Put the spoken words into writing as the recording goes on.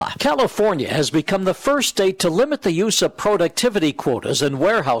California has become the first state to limit the use of productivity quotas in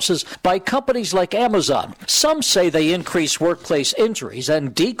warehouses by companies like Amazon. Some say they increase workplace injuries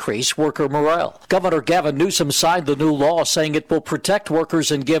and decrease worker morale. Governor Gavin Newsom signed the new law saying it will protect workers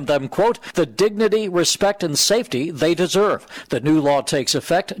and give them, quote, the dignity, respect, and safety they deserve. The new law takes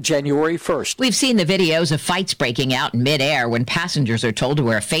effect January 1st. We've seen the videos of fights breaking out in midair when passengers are told to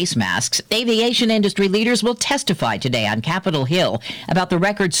wear face masks. Aviation industry leaders will testify today on Capitol Hill about the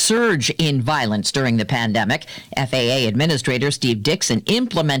record surge in violence during the pandemic. FAA Administrator Steve Dixon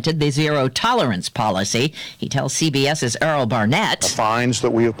implemented the zero-tolerance policy. He tells CBS's Earl Barnett. The fines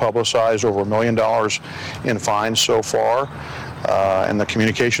that we have publicized, over $1 million in fines so far, and the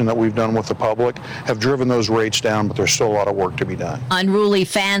communication that we've done with the public have driven those rates down, but there's still a lot of work to be done. Unruly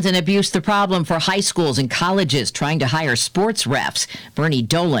fans and abuse the problem for high schools and colleges trying to hire sports refs. Bernie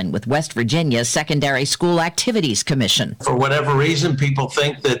Dolan with West Virginia's Secondary School Activities Commission. For whatever reason, people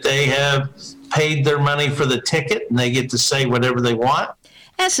think that they have paid their money for the ticket and they get to say whatever they want.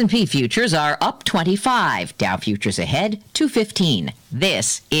 S&P futures are up 25. Dow futures ahead 215.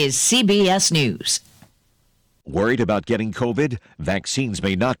 This is CBS News. Worried about getting COVID? Vaccines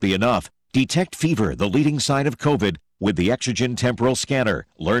may not be enough. Detect fever, the leading sign of COVID, with the Exergen temporal scanner.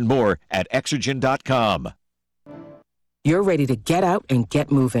 Learn more at Exergen.com. You're ready to get out and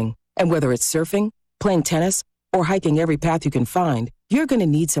get moving. And whether it's surfing, playing tennis, or hiking every path you can find, you're going to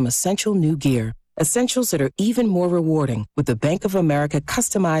need some essential new gear. Essentials that are even more rewarding with the Bank of America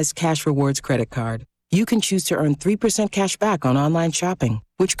customized cash rewards credit card. You can choose to earn 3% cash back on online shopping,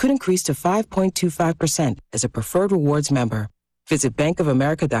 which could increase to 5.25% as a preferred rewards member. Visit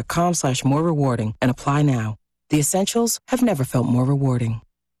bankofamerica.com/more rewarding and apply now. The essentials have never felt more rewarding.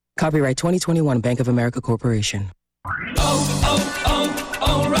 Copyright 2021 Bank of America Corporation.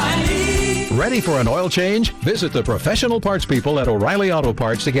 O'Reilly. Ready for an oil change? Visit the professional parts people at O'Reilly Auto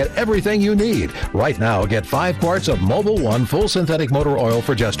Parts to get everything you need. Right now, get 5 quarts of Mobil 1 full synthetic motor oil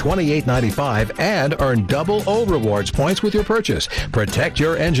for just $28.95 and earn double O rewards points with your purchase. Protect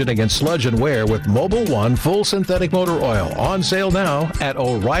your engine against sludge and wear with Mobil 1 full synthetic motor oil. On sale now at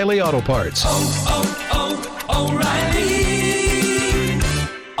O'Reilly Auto Parts. O'Reilly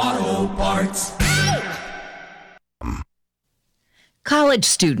Auto Parts. College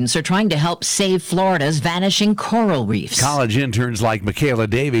students are trying to help save Florida's vanishing coral reefs. College interns like Michaela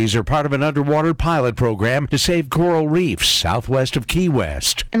Davies are part of an underwater pilot program to save coral reefs southwest of Key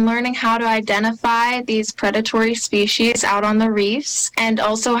West. And learning how to identify these predatory species out on the reefs and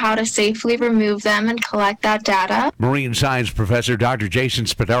also how to safely remove them and collect that data. Marine science professor Dr. Jason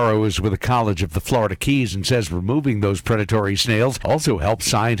Spadaro is with the College of the Florida Keys and says removing those predatory snails also helps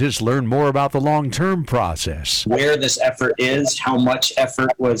scientists learn more about the long-term process. Where this effort is, how much effort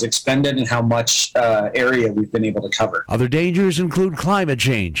was expended, and how much area we've been able to cover. Other dangers include climate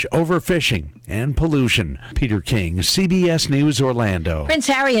change, overfishing, and pollution. Peter King, CBS News, Orlando. Prince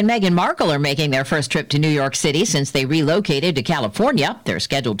Harry and Meghan Markle are making their first trip to New York City since they relocated to California. They're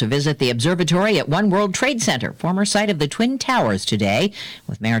scheduled to visit the observatory at One World Trade Center, former site of the Twin Towers, today,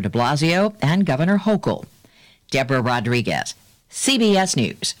 with Mayor de Blasio and Governor Hochul. Deborah Rodriguez, CBS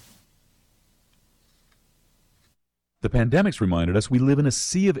News. The pandemic's reminded us we live in a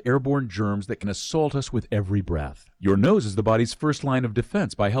sea of airborne germs that can assault us with every breath. Your nose is the body's first line of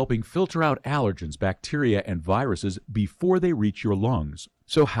defense by helping filter out allergens, bacteria, and viruses before they reach your lungs.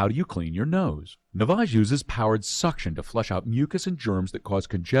 So how do you clean your nose? Navage uses powered suction to flush out mucus and germs that cause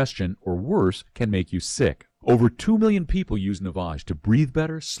congestion, or worse, can make you sick. Over 2 million people use Navage to breathe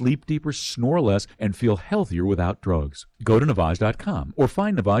better, sleep deeper, snore less, and feel healthier without drugs. Go to Navage.com or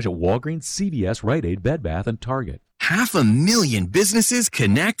find Navage at Walgreens, CVS, Rite Aid, Bed Bath, and Target. 500,000 businesses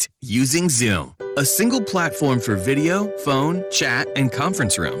connect using Zoom, a single platform for video, phone, chat, and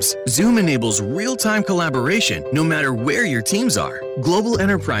conference rooms. Zoom enables real-time collaboration no matter where your teams are. Global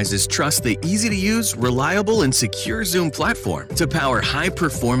enterprises trust the easy-to-use, reliable, and secure Zoom platform to power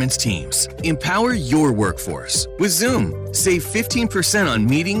high-performance teams. Empower your workforce with Zoom. Save 15% on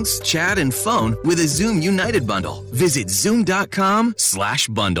meetings, chat, and phone with a Zoom United bundle. Visit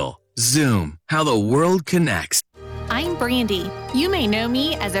zoom.com/bundle. Zoom, how the world connects. I'm Brandy. You may know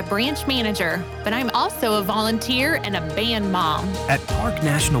me as a branch manager, but I'm also a volunteer and a band mom. At Park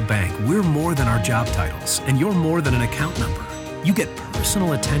National Bank, we're more than our job titles, and you're more than an account number. You get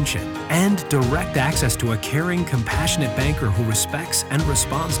personal attention and direct access to a caring, compassionate banker who respects and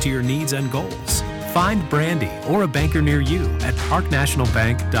responds to your needs and goals. Find Brandy or a banker near you at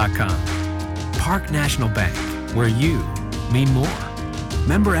parknationalbank.com. Park National Bank, where you mean more.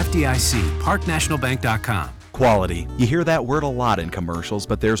 Member FDIC, parknationalbank.com. Quality. You hear that word a lot in commercials,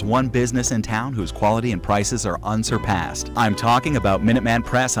 but there's one business in town whose quality and prices are unsurpassed. I'm talking about Minuteman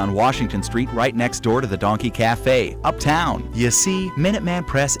Press on Washington Street, right next door to the Donkey Cafe, uptown. You see, Minuteman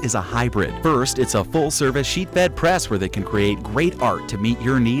Press is a hybrid. First, it's a full-service sheet-fed press where they can create great art to meet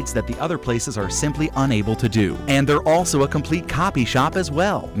your needs that the other places are simply unable to do. And they're also a complete copy shop as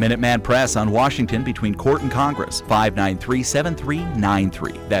well. Minuteman Press on Washington between Court and Congress,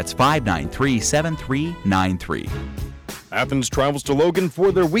 593-7393. That's 593-7393. Athens travels to Logan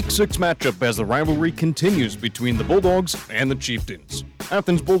for their Week 6 matchup as the rivalry continues between the Bulldogs and the Chieftains.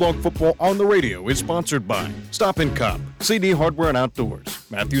 Athens Bulldog football on the radio is sponsored by Stop & Cop, CD Hardware and Outdoors,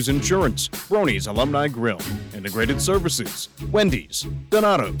 Matthews Insurance, Brony's Alumni Grill, Integrated Services, Wendy's,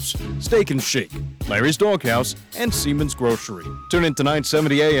 Donato's, Steak and Shake, Larry's Doghouse, and Siemens Grocery. Tune in to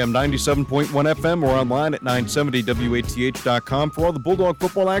 970 AM, 97.1 FM, or online at 970wath.com for all the Bulldog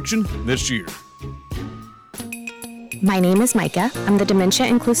football action this year. My name is Micah. I'm the Dementia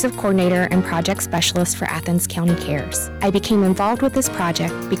Inclusive Coordinator and Project Specialist for Athens County Cares. I became involved with this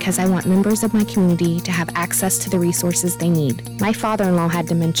project because I want members of my community to have access to the resources they need. My father-in-law had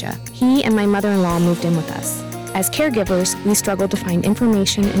dementia. He and my mother-in-law moved in with us. As caregivers, we struggled to find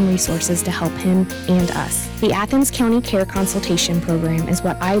information and resources to help him and us. The Athens County Care Consultation Program is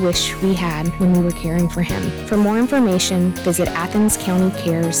what I wish we had when we were caring for him. For more information, visit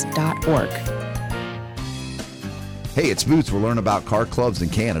athenscountycares.org. Hey, it's Boots. We'll learn about car clubs in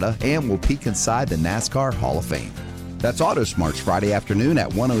Canada, and we'll peek inside the NASCAR Hall of Fame. That's Auto Smarts Friday afternoon at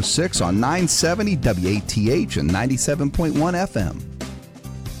 106 on 970 WATH and 97.1 FM.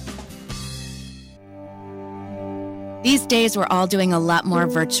 These days, we're all doing a lot more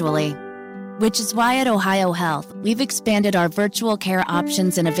virtually, which is why at Ohio Health, we've expanded our virtual care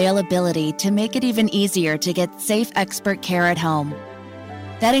options and availability to make it even easier to get safe expert care at home.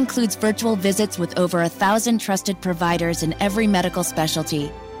 That includes virtual visits with over 1,000 trusted providers in every medical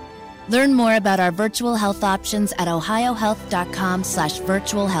specialty. Learn more about our virtual health options at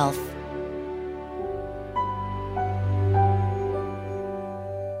ohiohealth.com/virtual health.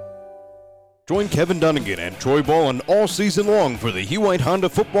 Join Kevin Dunnigan and Troy Ballin all season long for the Hugh White Honda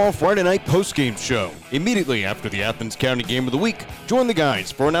Football Friday Night Postgame Show. Immediately after the Athens County Game of the Week, join the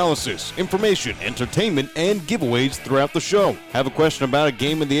guys for analysis, information, entertainment, and giveaways throughout the show. Have a question about a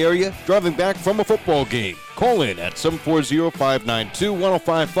game in the area? Driving back from a football game? Call in at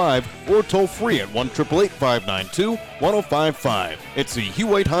 740-592-1055 or toll free at 1-888-592-1055. It's the Hugh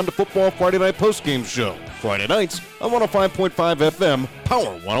White Honda Football Friday Night Postgame Show. Friday nights on 105.5 FM,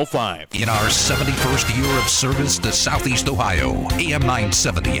 Power 105. In our 71st year of service to Southeast Ohio, AM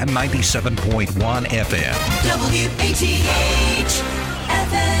 970 and 97.1 FM. WATH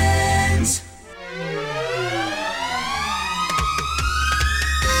Athens.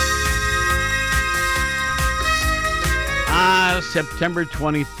 September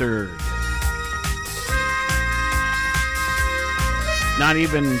 23rd. Not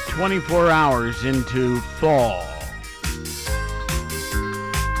even 24 hours into fall.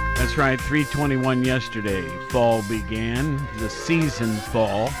 That's right, 3:21 yesterday. Fall began, the season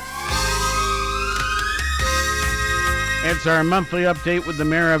fall. It's our monthly update with the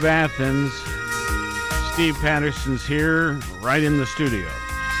Mayor of Athens. Steve Patterson's here, right in the studio.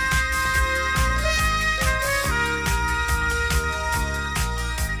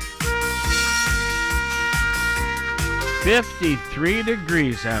 $53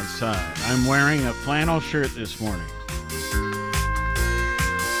 degrees outside. I'm wearing a flannel shirt this morning.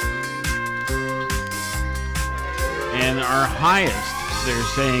 And our highest, they're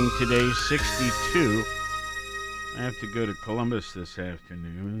saying today, 62. I have to go to Columbus this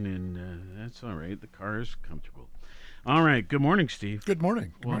afternoon, and that's all right. The car is comfortable. All right. Good morning, Steve. Good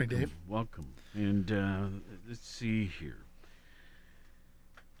morning. Good morning, Dave. Welcome. And let's see here.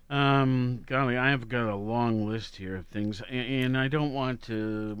 Golly, I've got a long list here of things, and I don't want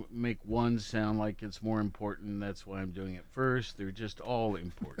to make one sound like it's more important. That's why I'm doing it first. They're just all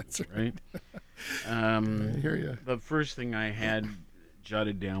important, right? I hear you. The first thing I had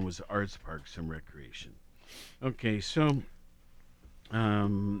jotted down was arts, parks, and recreation. Okay, so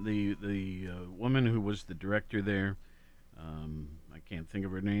the woman who was the director there, I can't think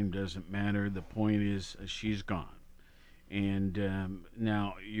of her name, doesn't matter. The point is she's gone. And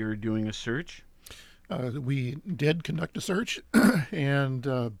now you're doing a search? We did conduct a search and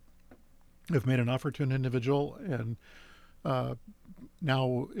have made an offer to an individual, and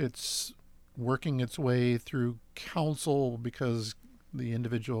now it's working its way through council because the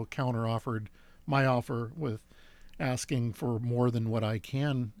individual counter-offered my offer with asking for more than what I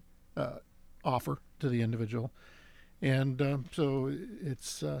can offer to the individual. And so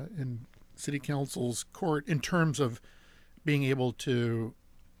it's in city council's court in terms of being able to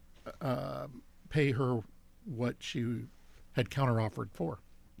pay her what she had counteroffered for.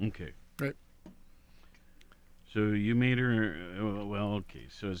 Okay. Right. So you made her. Well, okay.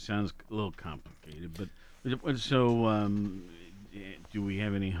 So it sounds a little complicated, but so do we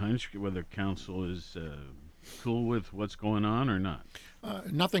have any hunch whether council is cool with what's going on or not?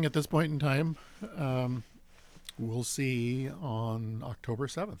 Nothing at this point in time. We'll see on October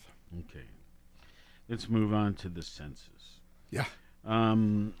 7th. Okay. Let's move on to the census. Yeah.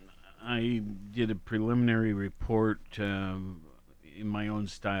 I did a preliminary report in my own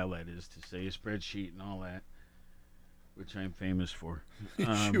style, that is to say, a spreadsheet and all that, which I'm famous for.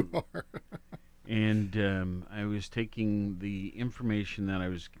 You are. And I was taking the information that I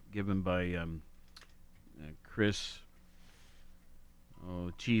was given by Chris,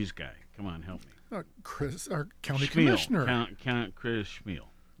 Cheese Guy. Come on, help me. Chris, our county Schmiel, commissioner. Chris Schmiel.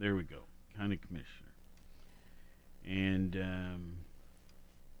 There we go. County commissioner. And,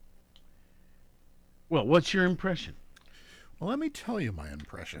 well, what's your impression? Well, let me tell you my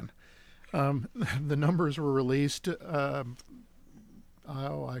impression. The numbers were released, I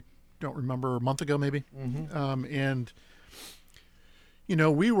don't remember, a month ago maybe. Mm-hmm. And,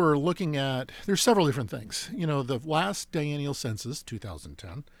 we were looking at, there's several different things. The last biennial census,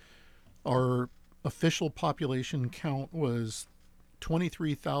 2010, our official population count was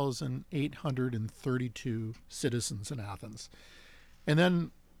 23,832 citizens in Athens. And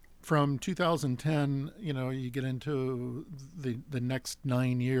then from 2010, you get into the next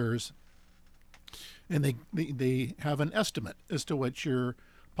 9 years, and they have an estimate as to what your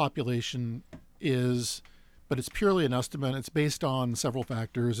population is, but it's purely an estimate. It's based on several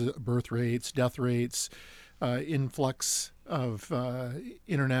factors: birth rates, death rates, influx of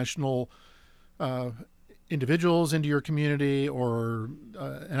international individuals into your community, or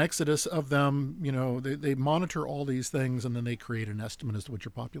an exodus of them. They monitor all these things, and then they create an estimate as to what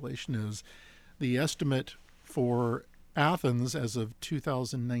your population is. The estimate for Athens as of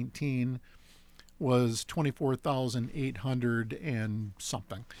 2019 was 24,800 and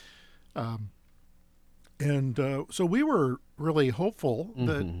something. So we were really hopeful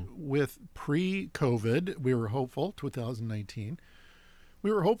that with pre-COVID, we were hopeful, 2019,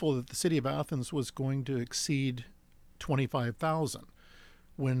 we were hopeful that the city of Athens was going to exceed 25,000.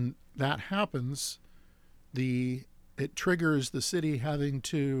 When that happens, it triggers the city having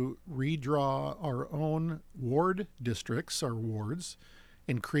to redraw our own ward districts, our wards,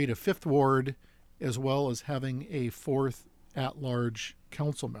 and create a fifth ward, as well as having a fourth at-large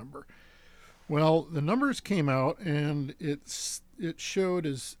council member. Well, the numbers came out, and it showed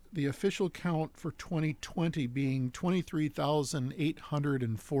as the official count for 2020 being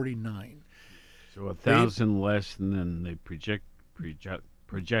 23,849. So 1,000 less than the projection.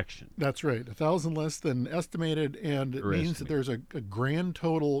 That's right, 1,000 less than estimated, and it means that there's a grand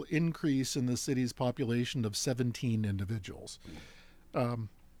total increase in the city's population of 17 individuals. I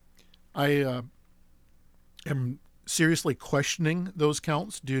am seriously questioning those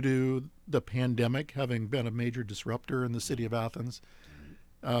counts due to the pandemic having been a major disruptor in the city of Athens.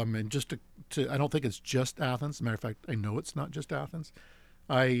 And just I don't think it's just Athens. As a matter of fact, I know it's not just Athens.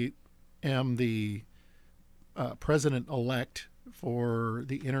 I am the president-elect for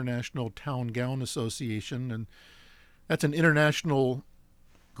the International Town Gown Association, and that's an international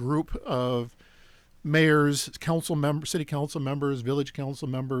group of mayors, city council members, village council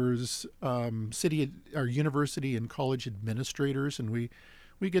members, university and college administrators, and we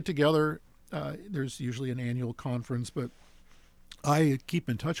get together. There's usually an annual conference, but I keep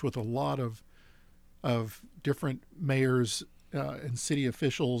in touch with a lot of different mayors and city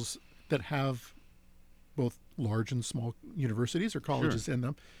officials that have both large and small universities or colleges in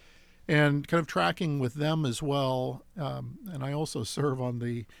them, and kind of tracking with them as well. And I also serve on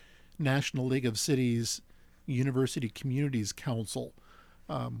the National League of Cities University Communities Council,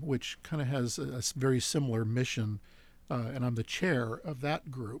 which kind of has a very similar mission, and I'm the chair of that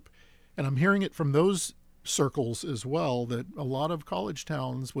group. And I'm hearing it from those circles as well, that a lot of college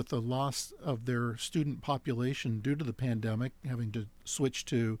towns, with the loss of their student population due to the pandemic, having to switch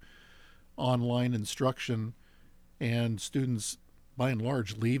to online instruction, and students by and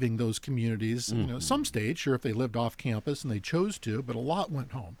large leaving those communities. Some stayed, sure, if they lived off campus and they chose to, but a lot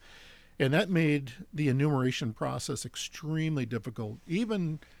went home. And that made the enumeration process extremely difficult,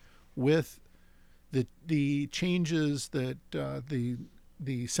 even with the changes that the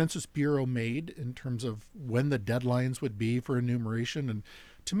Census Bureau made in terms of when the deadlines would be for enumeration. And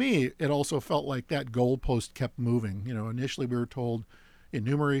to me, it also felt like that goalpost kept moving. Initially we were told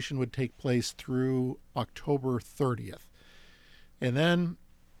enumeration would take place through October 30th. And then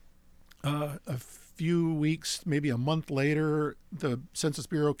A few weeks, maybe a month later, the Census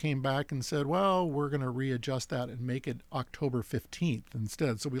Bureau came back and said, well, we're going to readjust that and make it October 15th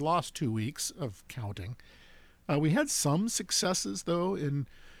instead. So we lost 2 weeks of counting. We had some successes, though, in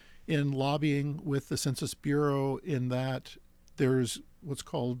lobbying with the Census Bureau, in that there's what's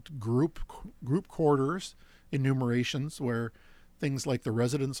called group quarters enumerations, where things like the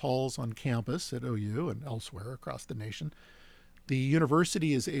residence halls on campus at OU and elsewhere across the nation, the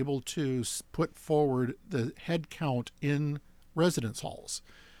university is able to put forward the head count in residence halls.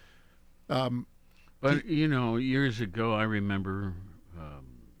 But, years ago, I remember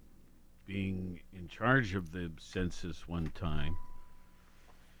being in charge of the census one time.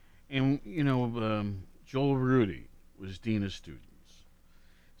 And, Joel Rudy was dean of students.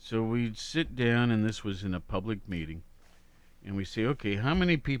 So we'd sit down, and this was in a public meeting, and we say, okay, how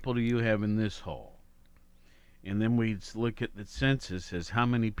many people do you have in this hall? And then we'd look at the census as how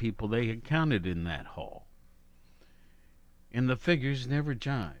many people they had counted in that hall. And the figures never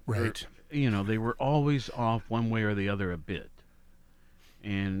jived. Right. They were always off one way or the other a bit.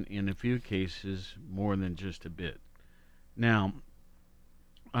 And in a few cases, more than just a bit. Now,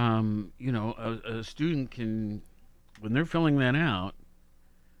 a student can, when they're filling that out,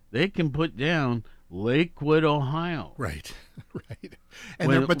 they can put down Lakewood, Ohio. Right, right.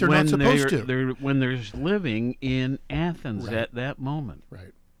 But they're not supposed to. When they're living in Athens at that moment.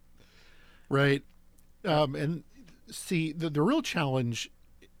 Right. Right. And see, the real challenge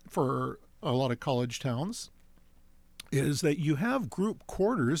for a lot of college towns is that you have group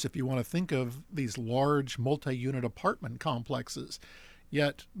quarters, if you want to think of these large multi-unit apartment complexes.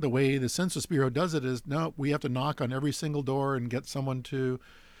 Yet the way the Census Bureau does it is, no, we have to knock on every single door and get someone to,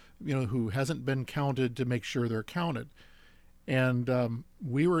 who hasn't been counted, to make sure they're counted. And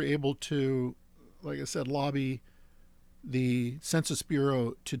we were able to, like I said, lobby the Census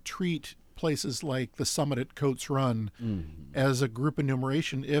Bureau to treat places like the Summit at Coates Run as a group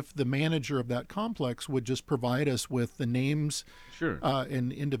enumeration if the manager of that complex would just provide us with the names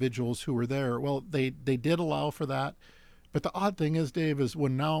and individuals who were there. Well, they did allow for that. But the odd thing is, Dave, is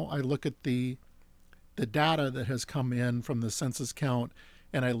when now I look at the data that has come in from the census count,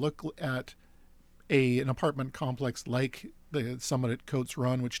 and I look at an apartment complex like the Summit at Coates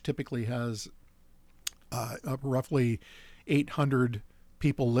Run, which typically has roughly 800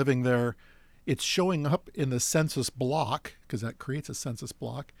 people living there, it's showing up in the census block, because that creates a census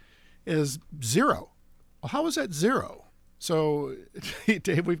block, is 0. Well, how is that 0? So,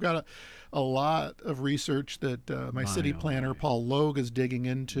 Dave, we've got a lot of research that my city planner, Paul Logue, is digging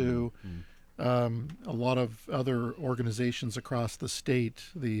into. A lot of other organizations across the state,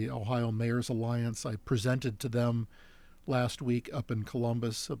 the Ohio Mayors Alliance, I presented to them last week up in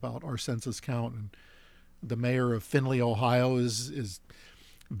Columbus about our census count. And the mayor of Findlay, Ohio is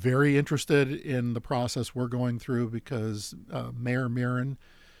very interested in the process we're going through, because Mayor Mirren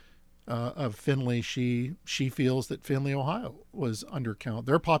of Findlay, she feels that Findlay, Ohio was undercount.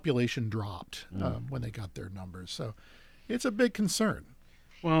 Their population dropped when they got their numbers. So it's a big concern.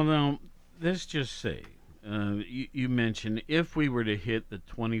 Well, now, let's just say, you mentioned if we were to hit the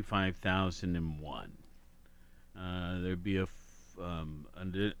 25,001, there'd be an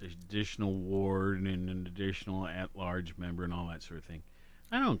additional ward and an additional at-large member and all that sort of thing.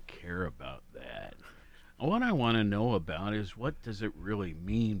 I don't care about that. What I want to know about is, what does it really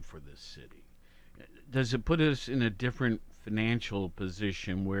mean for the city? Does it put us in a different financial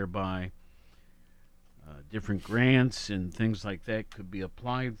position whereby different grants and things like that could be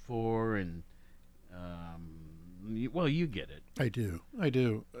applied for? And well, you get it. I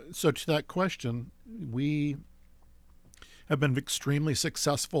do. So to that question, we have been extremely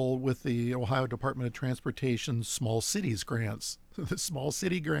successful with the Ohio Department of Transportation's small cities grants. The small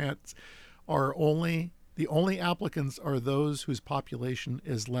city grants are the only applicants are those whose population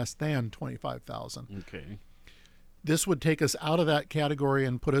is less than 25,000. Okay. This would take us out of that category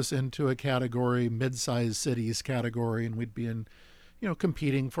and put us into a category, mid-sized cities category, and we'd be in,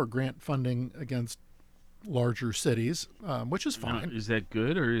 competing for grant funding against larger cities, which is fine. Now, is that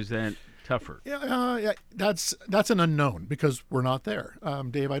good, or is that tougher? Yeah, that's an unknown, because we're not there.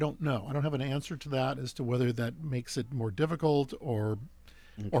 Dave, I don't know. I don't have an answer to that as to whether that makes it more difficult or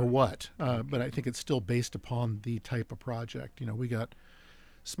what. But I think it's still based upon the type of project. We got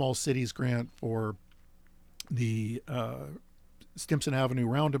small cities grant for the Stimson Avenue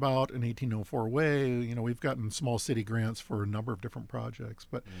roundabout and 1804 Way. We've gotten small city grants for a number of different projects.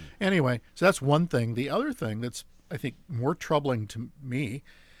 But anyway, so that's one thing. The other thing that's, I think, more troubling to me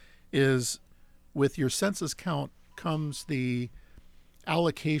is, with your census count comes the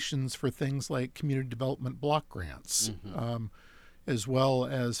allocations for things like community development block grants. as well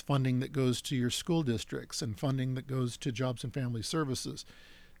as funding that goes to your school districts and funding that goes to Jobs and Family Services.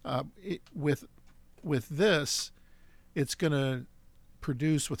 With this, it's going to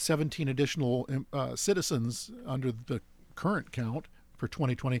produce, with 17 additional citizens under the current count for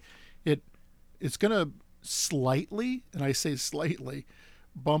 2020, it's going to slightly, and I say slightly,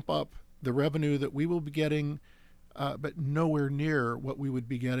 bump up the revenue that we will be getting, but nowhere near what we would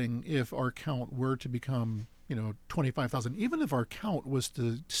be getting if our count were to become 25,000. Even if our count was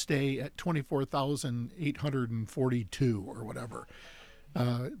to stay at 24,842 or whatever,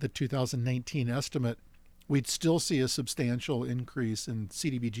 the 2019 estimate, we'd still see a substantial increase in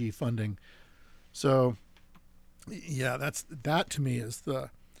CDBG funding. So, yeah, that to me is the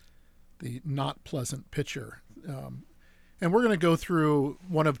not pleasant picture. And we're going to go through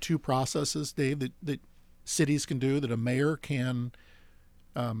one of two processes, Dave, that cities can do, that a mayor can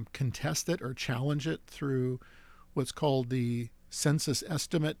contest it or challenge it through what's called the Census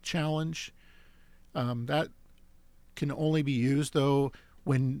Estimate Challenge. That can only be used, though,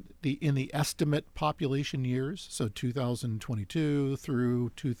 when in the estimate population years, so 2022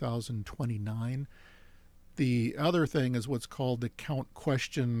 through 2029. The other thing is what's called the count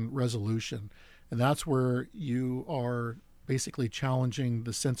question resolution, and that's where you are basically challenging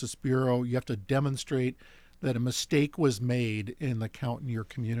the Census Bureau. You have to demonstrate that a mistake was made in the count in your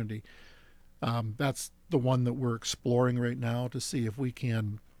community. That's the one that we're exploring right now to see if we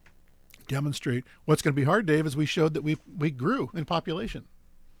can demonstrate. What's going to be hard, Dave, is we showed that we grew in population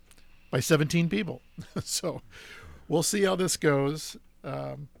by 17 people. So we'll see how this goes.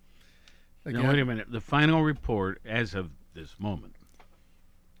 Again, now, wait a minute. The final report, as of this moment,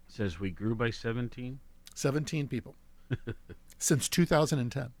 says we grew by 17? 17 people since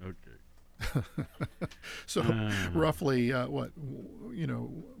 2010. Okay. So roughly,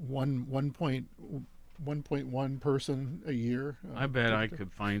 1.1 person a year. I bet I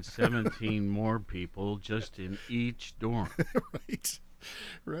could find 17 more people just in each dorm.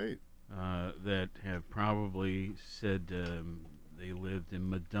 Right. That have probably said they lived in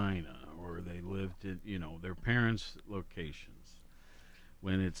Medina or they lived at, their parents' locations,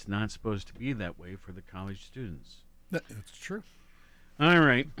 when it's not supposed to be that way for the college students. That's true. All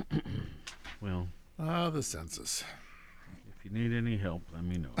right. Well, the census. If you need any help, let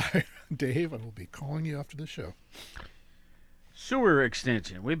me know. Dave, I will be calling you after the show. Sewer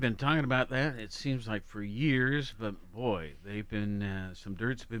extension. We've been talking about that, it seems like, for years, but boy, they've been, some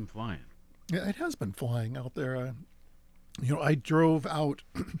dirt's been flying. Yeah, it has been flying out there. I drove out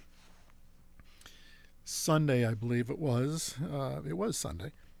Sunday, I believe it was. It was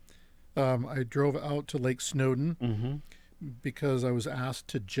Sunday. I drove out to Lake Snowden because I was asked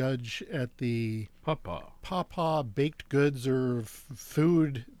to judge at the Papa Baked Goods or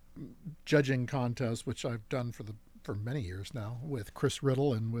Food Judging Contest, which I've done for many years now with Chris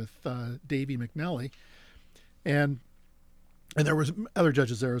Riddle and with Davey McNally. And there was other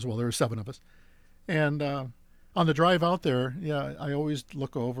judges there as well. There were 7 of us. And on the drive out there, yeah, I always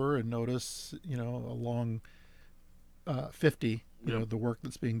look over and notice, along 50, the work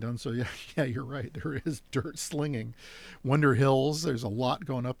that's being done. So yeah, you're right. There is dirt slinging. Wonder Hills, there's a lot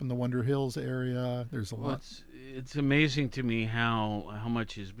going up in the Wonder Hills area. There's a lot. It's amazing to me how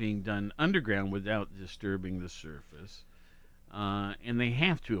much is being done underground without disturbing the surface. And they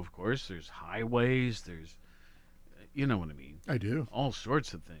have to, of course. There's highways, there's, you know what I mean. I do. All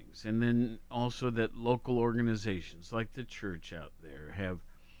sorts of things. And then also that local organizations like the church out there have,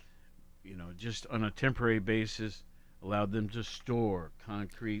 just on a temporary basis, allowed them to store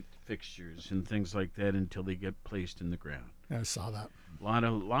concrete fixtures and things like that until they get placed in the ground. Yeah, I saw that.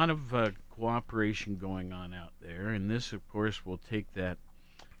 A lot of cooperation going on out there, and this, of course, will take that.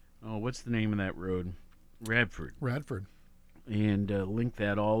 Oh, what's the name of that road? Radford. And link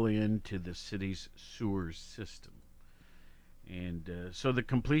that all into the city's sewer system. And so the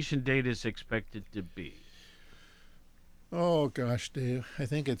completion date is expected to be. Oh gosh, Dave, I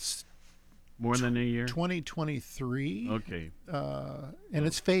think it's more than a year. 2023. Okay. And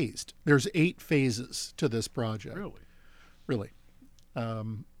it's phased. There's 8 phases to this project. Really.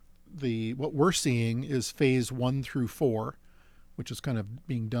 What we're seeing is phase 1 through 4, which is kind of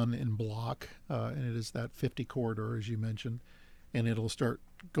being done in block, and it is that 50 corridor, as you mentioned, and it'll start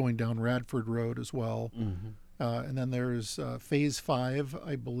going down Radford Road as well. And then there's phase 5,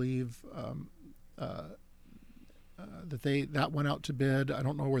 I believe, that went out to bid. I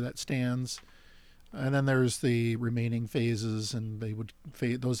don't know where that stands. And then there's the remaining phases, and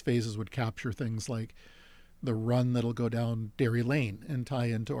those phases would capture things like the run that'll go down Dairy Lane and tie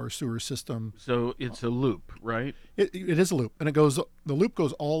into our sewer system. So it's a loop, right? It is a loop, and the loop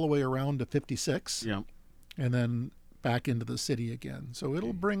goes all the way around to 56. Yeah. And then back into the city again. So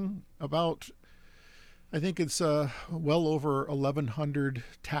it'll bring about, I think it's well over 1,100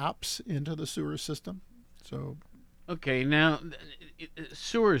 taps into the sewer system. So, okay, now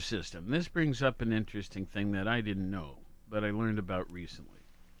sewer system. This brings up an interesting thing that I didn't know, but I learned about recently.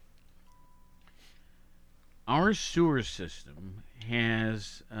 Our sewer system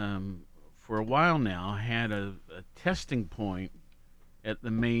has, for a while now, had a testing point at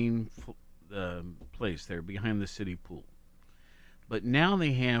the main place there behind the city pool. But now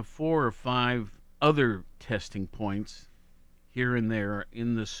they have 4 or 5 other testing points here and there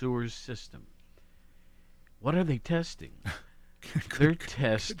in the sewer system. What are they testing? They're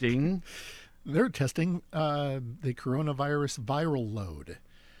testing the coronavirus viral load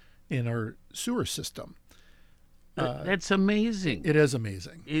in our sewer system. That's amazing. It is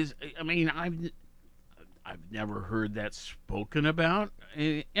amazing. I've never heard that spoken about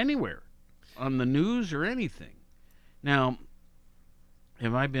anywhere on the news or anything. Now,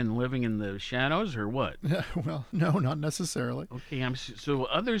 have I been living in the shadows or what? Well, no, not necessarily. Okay, so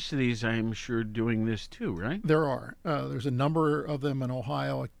other cities, I'm sure, doing this too, right? There are. There's a number of them in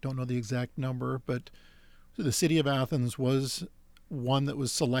Ohio. I don't know the exact number, but the city of Athens was one that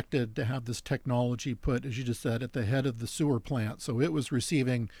was selected to have this technology put, as you just said, at the head of the sewer plant. So it was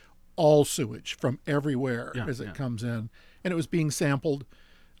receiving all sewage from everywhere as it comes in, and it was being sampled.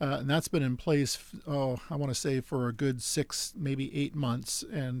 And that's been in place, I want to say, for a good 6, maybe 8 months,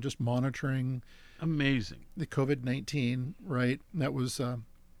 and just monitoring. Amazing. The COVID-19, right? That was.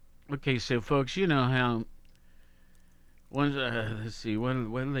 Okay, so folks, you know how. Let's see, what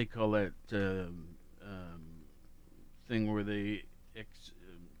do they call that thing where they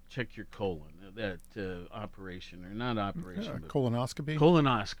check your colon? That operation, or not operation? But colonoscopy.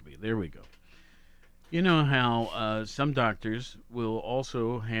 Colonoscopy. There we go. You know how some doctors will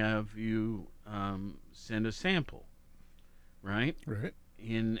also have you send a sample, right? Right.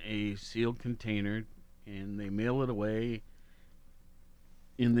 In a sealed container, and they mail it away.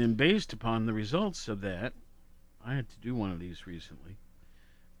 And then based upon the results of that, I had to do one of these recently,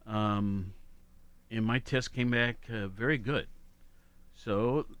 and my test came back very good.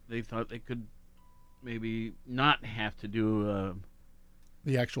 So they thought they could maybe not have to do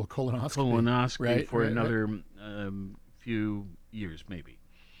the actual colonoscopy for another few years, maybe.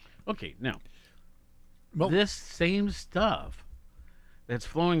 Okay, now, this same stuff that's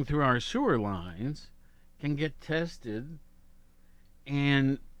flowing through our sewer lines can get tested,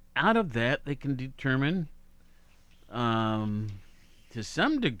 and out of that they can determine, to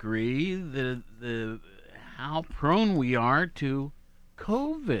some degree, the how prone we are to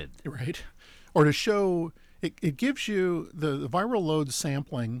COVID. Right. Or to show, it gives you the viral load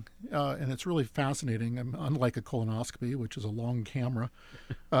sampling, and it's really fascinating. Unlike a colonoscopy, which is a long camera,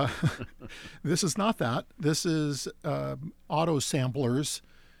 this is not that. This is auto samplers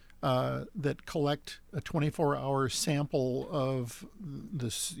that collect a 24-hour sample of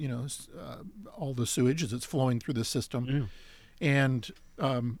this, all the sewage as it's flowing through the system. Yeah. And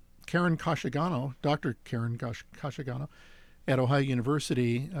Karen Kashigano, Dr. Karen Kashigano, at Ohio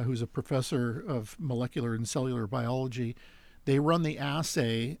University, who's a professor of molecular and cellular biology, they run the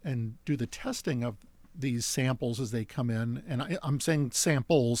assay and do the testing of these samples as they come in. And I'm saying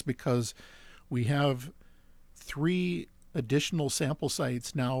samples because we have 3 additional sample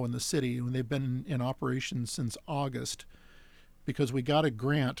sites now in the city, and they've been in operation since August, because we got a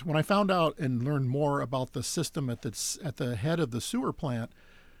grant. When I found out and learned more about the system at the head of the sewer plant,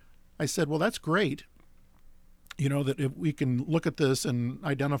 I said, well, that's great. That if we can look at this and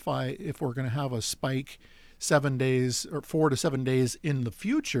identify if we're going to have a spike 7 days or 4 to 7 days in the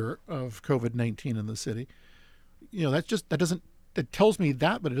future of COVID-19 in the city, that tells me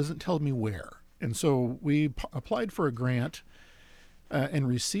that, but it doesn't tell me where. And so we applied for a grant and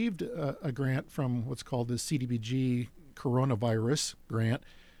received a grant from what's called the CDBG coronavirus grant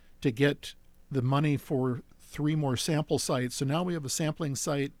to get the money for 3 more sample sites. So now we have a sampling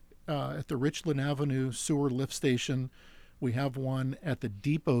site at the Richland Avenue sewer lift station. We have one at the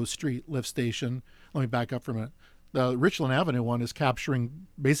Depot Street lift station. Let me back up for a minute. The Richland Avenue one is capturing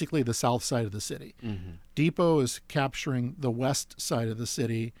basically the south side of the city. Mm-hmm. Depot is capturing the west side of the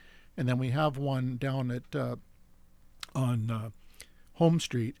city. And then we have one down at on Home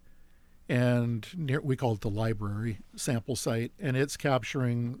Street, and we call it the library sample site, and it's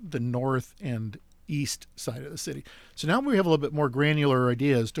capturing the north and east side of the city. So now we have a little bit more granular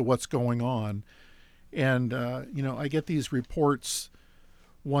idea as to what's going on. And, I get these reports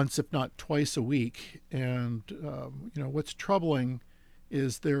once, if not twice a week. And, what's troubling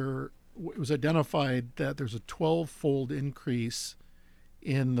is it was identified that there's a 12-fold increase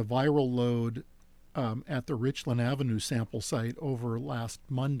in the viral load at the Richland Avenue sample site over last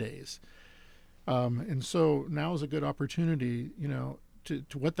Mondays. And so now is a good opportunity,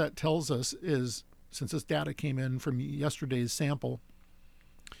 to what that tells us is, since this data came in from yesterday's sample,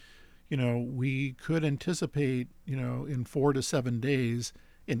 we could anticipate, in 4 to 7 days,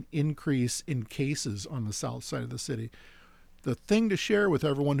 an increase in cases on the south side of the city. The thing to share with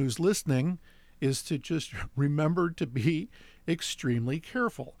everyone who's listening is to just remember to be extremely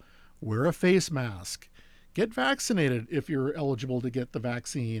careful. Wear a face mask. Get vaccinated if you're eligible to get the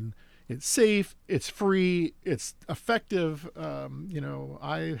vaccine. It's safe, it's free, it's effective.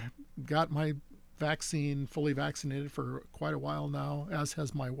 I got my vaccine, fully vaccinated for quite a while now, as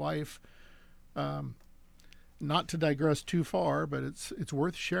has my wife. Not to digress too far, but it's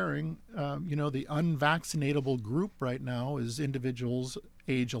worth sharing. The unvaccinatable group right now is individuals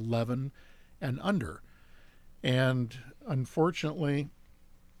age 11 and under. And unfortunately,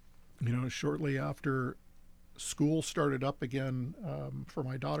 shortly after school started up again, for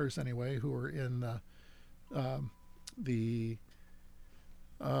my daughters anyway, who are in the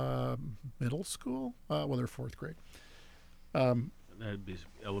middle school. They're fourth grade. That'd be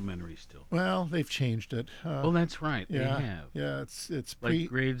elementary still. Well, they've changed it. That's right. Yeah, they have. Yeah, it's like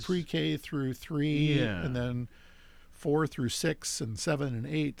grades pre-K through 3, Yeah. and then 4 through 6 and 7 and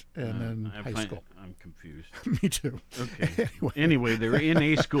 8, and then high school. I'm confused. Me too. Okay. Anyway, they're in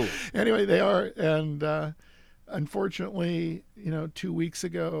a school. Anyway, they are, and unfortunately, 2 weeks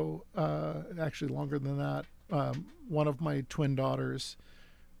ago, actually longer than that, one of my twin daughters,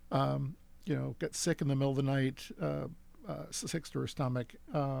 got sick in the middle of the night, sick to her stomach,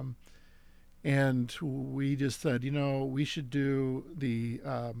 and we just said, we should do the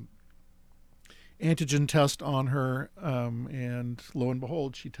antigen test on her, and lo and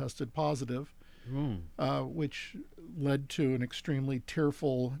behold, she tested positive, which led to an extremely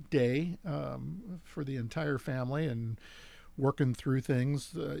tearful day for the entire family, and working through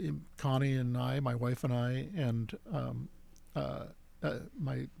things. Connie and I, my wife and I, and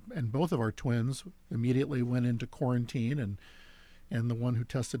both of our twins immediately went into quarantine, and the one who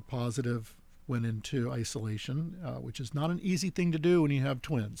tested positive went into isolation, which is not an easy thing to do when you have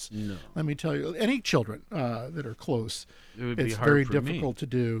twins. No. Let me tell you, any children that are close, it's very difficult to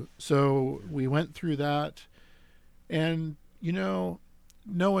do. So we went through that, and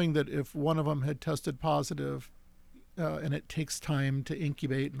knowing that if one of them had tested positive, and it takes time to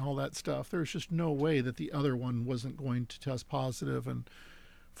incubate and all that stuff, there's just no way that the other one wasn't going to test positive. And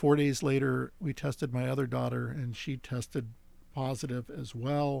 4 days later, we tested my other daughter, and she tested positive as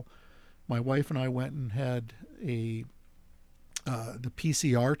well. My wife and I went and had the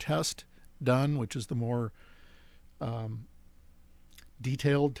PCR test done, which is the more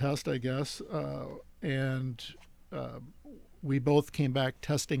detailed test, I guess. And we both came back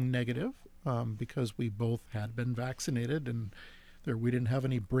testing negative, because we both had been vaccinated, and we didn't have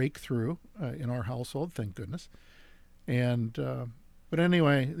any breakthrough in our household, thank goodness. And but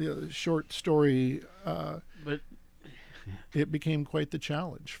anyway, the short story. But it became quite the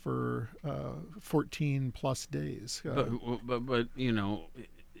challenge for 14 plus days. But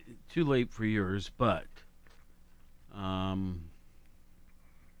too late for yours. But I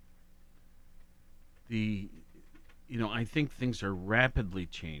think things are rapidly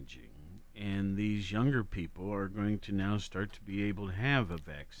changing. And these younger people are going to now start to be able to have a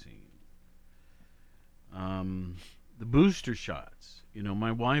vaccine. The booster shots.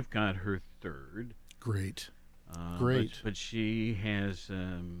 My wife got her third. Great. Great. But she has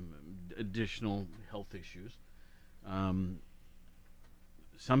additional health issues.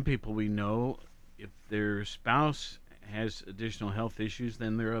 Some people we know, if their spouse has additional health issues,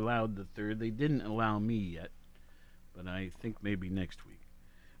 then they're allowed the third. They didn't allow me yet, but I think maybe next week.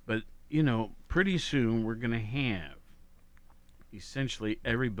 But pretty soon we're going to have essentially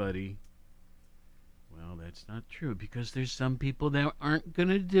everybody. Well, that's not true, because there's some people that aren't going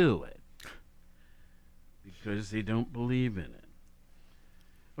to do it because they don't believe in it.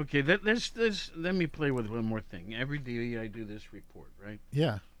 Okay, let me play with one more thing. Every day I do this report, right?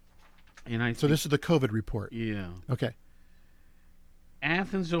 Yeah. And so this is the COVID report. Yeah. Okay.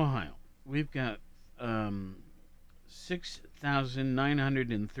 Athens, Ohio. We've got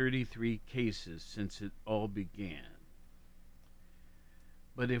 6,933 cases since it all began.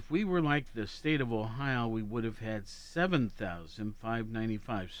 But if we were like the state of Ohio, we would have had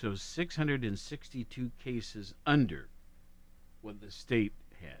 7,595. So 662 cases under what the state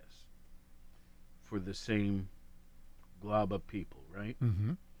has for the same glob of people, right?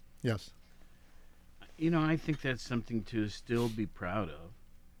 Mm-hmm. Yes. I think that's something to still be proud of.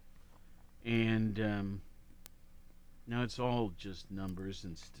 And Now, it's all just numbers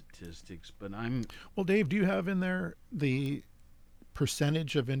and statistics, but Well, Dave, do you have in there the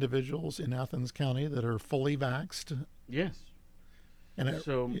percentage of individuals in Athens County that are fully vaxxed? Yes. And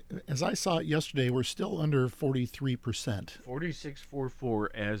so, as I saw it yesterday, we're still under 43%. 46.44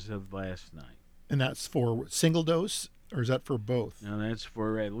 as of last night. And that's for single dose, or is that for both? No, that's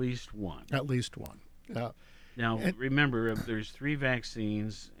for at least one. At least one. Now, remember, if there's 3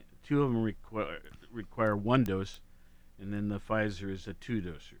 vaccines, 2 of them require 1 dose, and then the Pfizer is a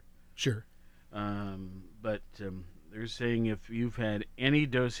 2-doser. Sure. But they're saying if you've had any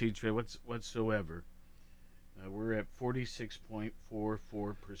dosage whatsoever, we're at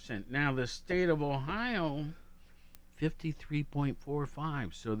 46.44%. Now, the state of Ohio,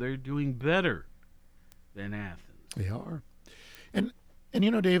 53.45%. So they're doing better than Athens. They are. And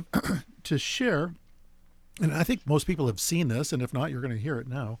Dave, to share, and I think most people have seen this, and if not, you're going to hear it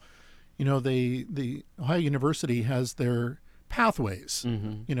now. The Ohio University has their pathways,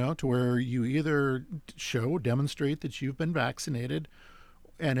 to where you either demonstrate that you've been vaccinated,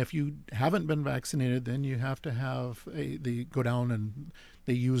 and if you haven't been vaccinated, then you have to have they go down and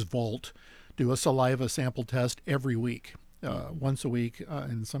they use Vault, do a saliva sample test every week, once a week,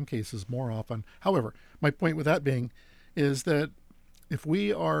 in some cases more often. However, my point with that being is that if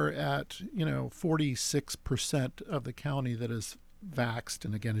we are at 46% of the county that is vaxxed,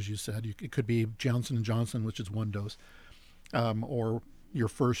 and again, as you said, it could be Johnson & Johnson, which is 1 dose, or your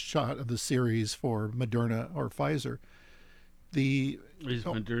first shot of the series for Moderna or Pfizer. Is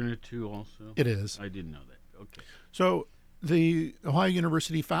Moderna 2 also? It is. I didn't know that. Okay. So the Ohio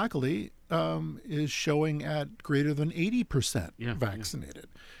University faculty is showing at greater than 80% vaccinated.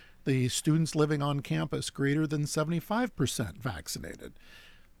 Yeah. The students living on campus, greater than 75% vaccinated.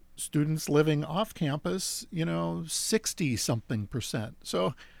 Students living off campus, 60-something%.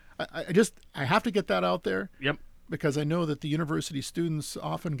 So I have to get that out there. Yep. Because I know that the university students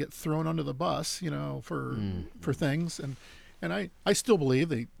often get thrown under the bus, for things. And I still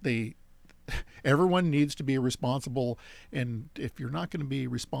believe everyone needs to be responsible. And if you're not going to be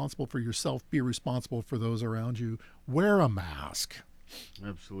responsible for yourself, be responsible for those around you. Wear a mask.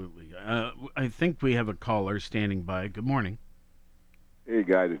 Absolutely. I think we have a caller standing by. Good morning. Hey,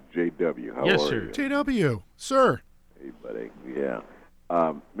 guys, it's JW. How yes, are sir. you? JW, sir. Hey, buddy. Yeah.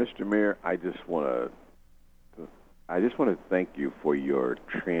 Mr. Mayor, I just want to thank you for your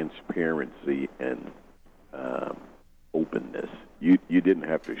transparency and openness. You didn't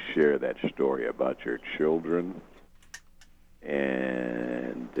have to share that story about your children,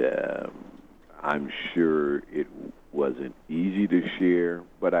 and I'm sure it wasn't easy to share,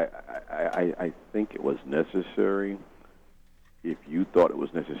 but I think it was necessary. If you thought it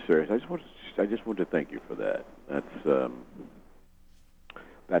was necessary, so I just want to thank you for that.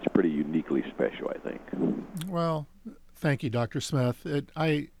 That's pretty uniquely special, I think. Well, thank you, Dr. Smith.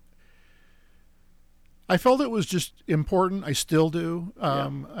 I felt it was just important. I still do,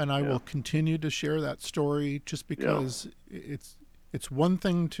 and I will continue to share that story just because it's one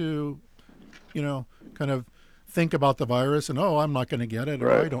thing to, kind of think about the virus and, I'm not going to get it,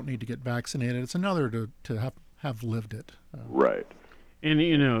 or I don't need to get vaccinated. It's another to have lived it. Right. And,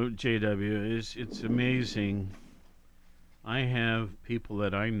 JW, it's amazing. I have people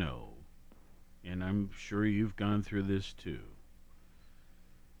that I know, and I'm sure you've gone through this too,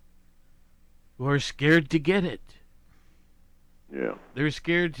 who are scared to get it. Yeah. They're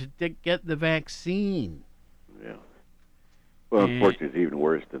scared to get the vaccine. Yeah. Well, unfortunately, it's even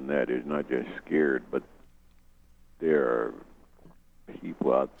worse than that. It's not just scared, but there are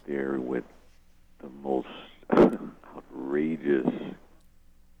people out there with the most outrageous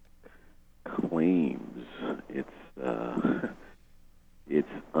claims. It's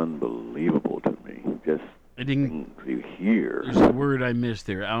unbelievable to me. Just things you hear. There's a word I missed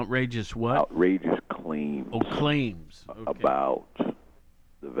there. Outrageous what? Outrageous claims. Oh, claims. Okay. About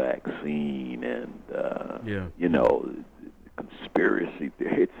the vaccine and conspiracy.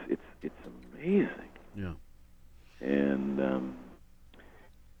 It's amazing. Yeah. And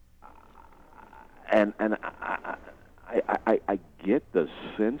I get the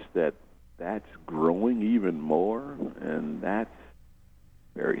sense that that's growing even more, and that's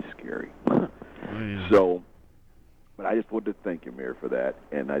very scary. So, but I just wanted to thank you, Mayor, for that,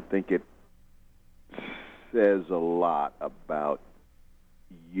 and I think it says a lot about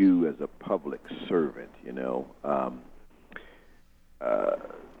you as a public servant,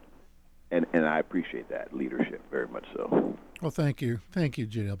 and I appreciate that leadership very much so. Well, thank you,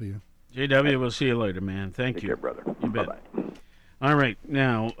 JW. JW, we'll see you later, man. Thank you. Take care, brother. You bet. Bye-bye. All right.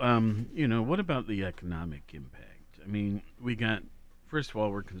 Now, what about the economic impact? I mean, first of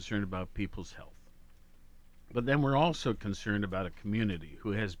all, we're concerned about people's health. But then we're also concerned about a community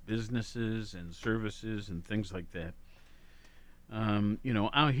who has businesses and services and things like that.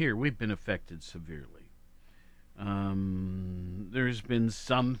 Out here, we've been affected severely. There's been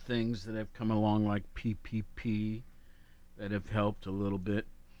some things that have come along like PPP that have helped a little bit.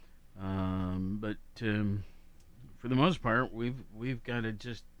 But for the most part, we've got to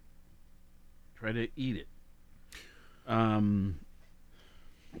just try to eat it.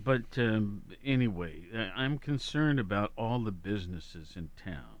 But anyway, I'm concerned about all the businesses in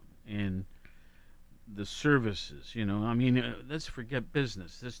town and the services. Let's forget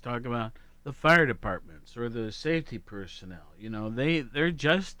business. Let's talk about the fire departments or the safety personnel. They're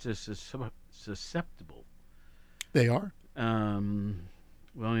just as susceptible. They are.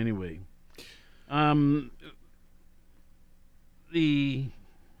 Well, anyway, I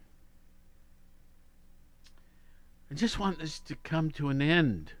just want this to come to an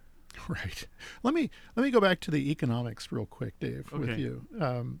end. Right. Let me go back to the economics real quick, Dave, with Okay. you.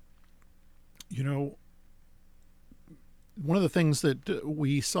 One of the things that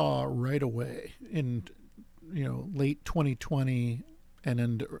we saw right away in late 2020 and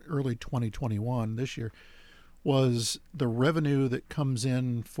into early 2021 this year was the revenue that comes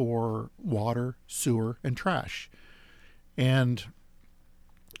in for water, sewer, and trash. And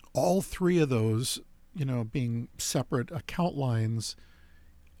all three of those, being separate account lines,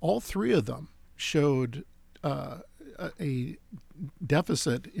 all three of them showed a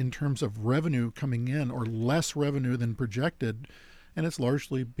deficit in terms of revenue coming in, or less revenue than projected. And it's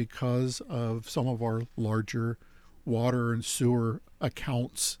largely because of some of our larger water and sewer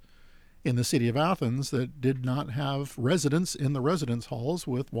accounts in the city of Athens that did not have residents in the residence halls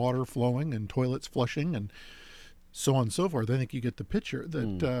with water flowing and toilets flushing and so on and so forth. I think you get the picture.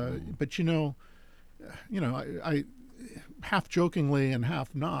 That, but I half jokingly and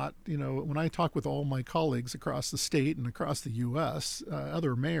half not, when I talk with all my colleagues across the state and across the U.S.,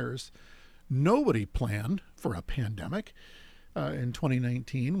 other mayors, nobody planned for a pandemic in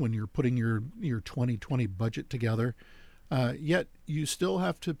 2019 when you're putting your 2020 budget together. Yet you still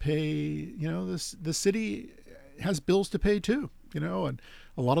have to pay, the city has bills to pay too, and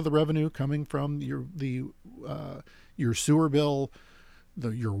a lot of the revenue coming from your sewer bill,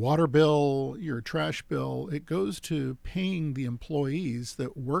 your water bill, your trash bill, it goes to paying the employees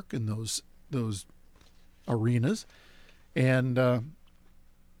that work in those arenas, and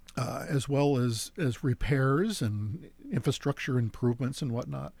as well as repairs and infrastructure improvements and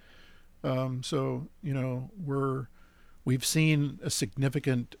whatnot. So we've seen a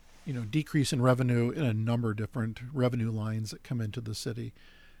significant decrease in revenue in a number of different revenue lines that come into the city,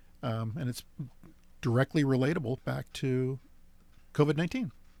 and it's directly relatable back to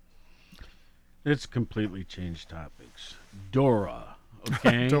COVID-19. Let's completely change topics. DORA,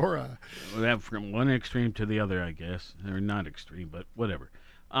 okay? DORA. Well, that from one extreme to the other, I guess. Or not extreme, but whatever.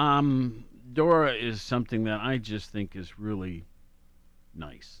 DORA is something that I just think is really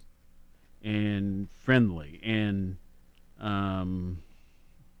nice and friendly, and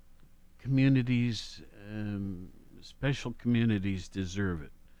communities, special communities deserve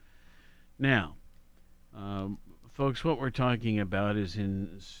it. Now, folks, what we're talking about is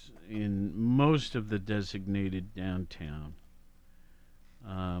in most of the designated downtown,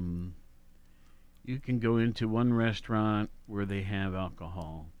 you can go into one restaurant where they have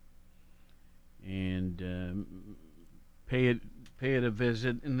alcohol and pay it a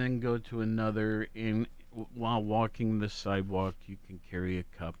visit, and then go to another. And while walking the sidewalk, you can carry a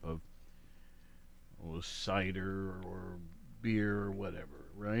cup of cider or beer or whatever,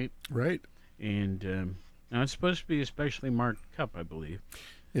 right? Right. And now it's supposed to be a specially marked cup, I believe.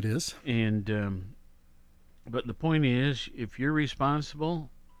 It is. And but the point is, if you're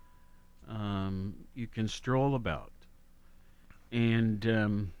responsible, you can stroll about.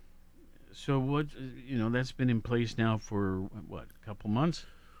 And so what? That's been in place now for what, a couple months?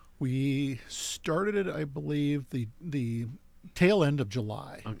 We started it, I believe, the tail end of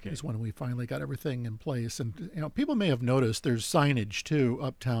July is when we finally got everything in place. And people may have noticed there's signage too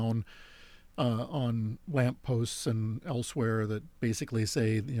uptown on lamp posts and elsewhere that basically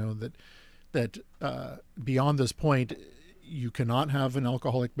say that beyond this point you cannot have an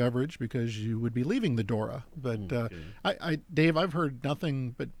alcoholic beverage because you would be leaving the DORA. But Dave, I've heard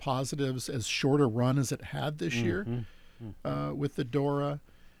nothing but positives as short a run as it had this year with the DORA.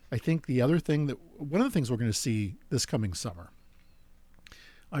 I think one of the things we're going to see this coming summer,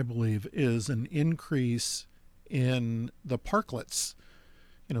 I believe, is an increase in the parklets.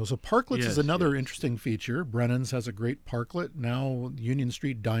 So parklets is another interesting feature. Brennan's has a great parklet. Now Union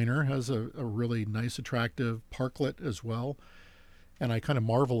Street Diner has a really nice, attractive parklet as well. and I kind of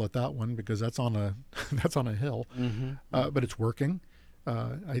marvel at that one because that's on a that's on a hill, but it's working.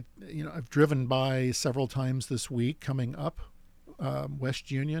 I've driven by several times this week coming up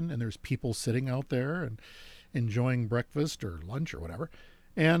West Union, and there's people sitting out there and enjoying breakfast or lunch or whatever.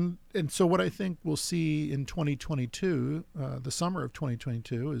 And so what I think we'll see in 2022, the summer of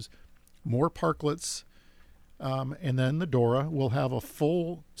 2022, is more parklets, and then the Dora will have a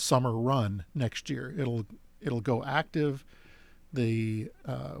full summer run next year. It'll go active the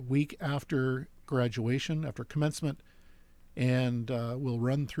week after graduation, after commencement, and we'll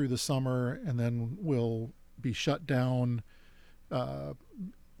run through the summer, and then we'll be shut down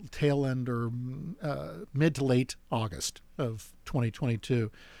tail end or mid to late August of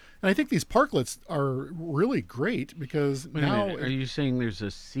 2022. And I think these parklets are really great because are you saying there's a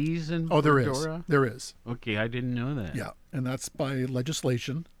season? Oh, there for is. Dora? There is. Okay, I didn't know that. Yeah, and that's by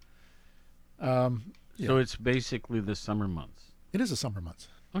legislation. So it's basically the summer months. It is the summer months.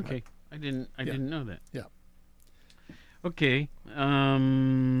 Okay, I didn't know that. Yeah. Okay,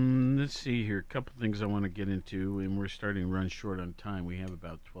 let's see here. A couple things I want to get into, and we're starting to run short on time. We have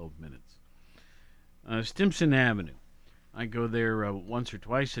about 12 minutes. Stimson Avenue. I go there once or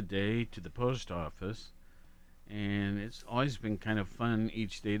twice a day to the post office, and it's always been kind of fun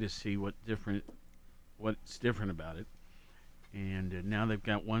each day to see what's different about it. And now they've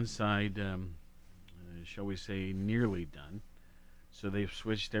got one side, shall we say, nearly done. So they've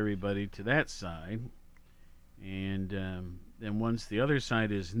switched everybody to that side. And then once the other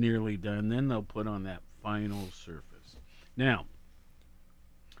side is nearly done, then they'll put on that final surface. Now,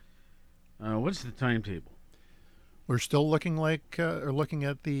 what's the timetable? We're still looking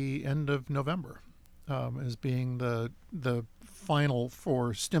at the end of November as being the final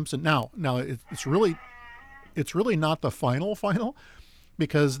for Stimson. Now it's really not the final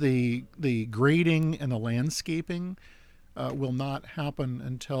because the grading and the landscaping will not happen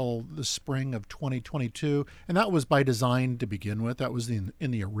until the spring of 2022, and that was by design to begin with. That was in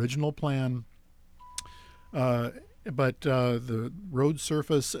the original plan. But the road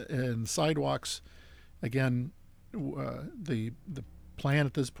surface and sidewalks, again, the plan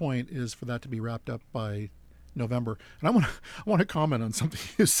at this point is for that to be wrapped up by November. And I want to comment on something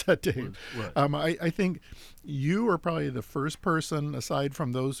you said, Dave. What? I think you are probably the first person, aside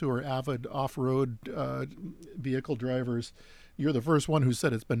from those who are avid off-road vehicle drivers, you're the first one who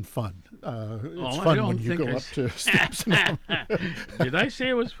said it's been fun. It's fun when you go up to Stimson. Did I say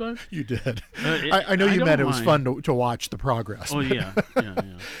it was fun? You did. I know you meant it was fun to watch the progress. Oh, yeah.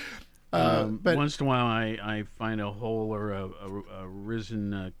 But once in a while I find a hole or a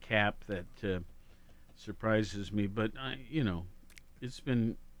risen cap that surprises me, but it's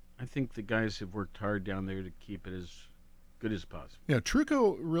been. I think the guys have worked hard down there to keep it as good as possible. Yeah,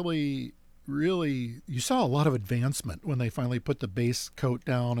 Truco really, you saw a lot of advancement when they finally put the base coat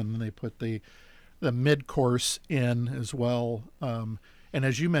down, and then they put the mid course in as well. And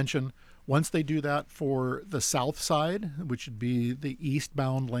as you mentioned, once they do that for the south side, which would be the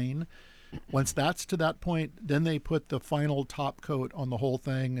eastbound lane, once that's to that point, then they put the final top coat on the whole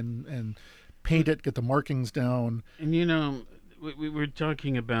thing and paint it, get the markings down. And we were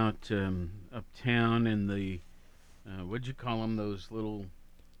talking about uptown and the what'd you call them, those little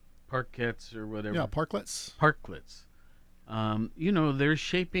parkettes or whatever? Yeah, parklets. They're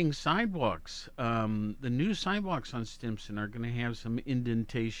shaping sidewalks. The new sidewalks on Stimson are going to have some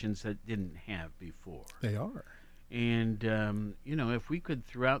indentations that didn't have before. They are. And if we could,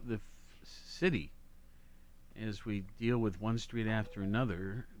 throughout the city, as we deal with one street after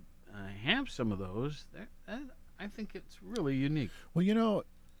another, have some of those, I think it's really unique. Well,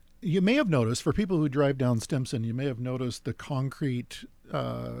 you may have noticed, for people who drive down Stimson, you may have noticed the concrete,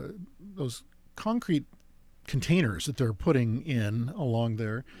 those concrete containers that they're putting in along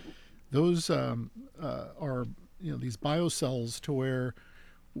there. Those are these biocells, to where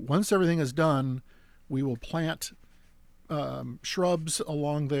once everything is done, we will plant shrubs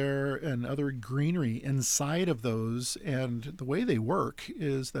along there and other greenery inside of those. And the way they work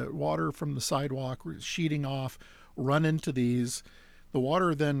is that water from the sidewalk sheeting off, run into these. The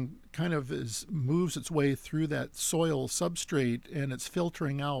water then kind of moves its way through that soil substrate, and it's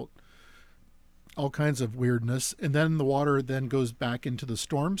filtering out all kinds of weirdness. And then the water then goes back into the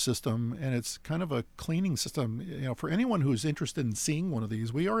storm system, and it's kind of a cleaning system. For anyone who's interested in seeing one of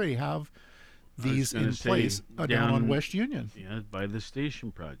these, we already have these in place down on West Union. Yeah, by the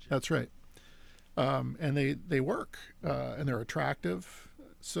station project. That's right. And they work, and they're attractive.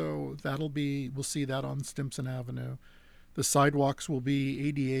 So we'll see that on Stimson Avenue. The sidewalks will be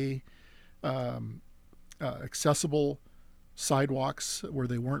ADA accessible sidewalks where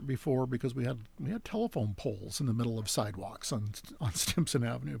they weren't before because we had telephone poles in the middle of sidewalks on Stimson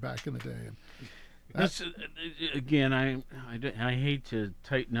Avenue back in the day. And that's again, I hate to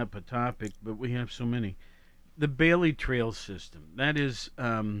tighten up a topic, but we have so many. The Bailey Trail system. That is,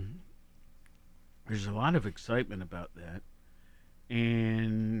 there's a lot of excitement about that.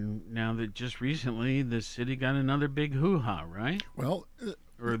 And now that just recently the city got another big hoo-ha, right? Well,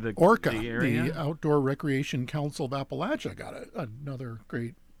 or the ORCA, the Outdoor Recreation Council of Appalachia, got another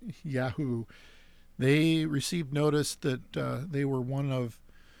great yahoo. They received notice that they were one of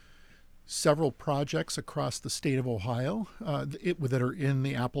several projects across the state of Ohio that are in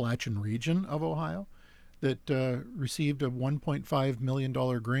the Appalachian region of Ohio that received a $1.5 million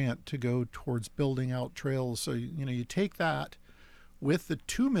grant to go towards building out trails. So, you take that with the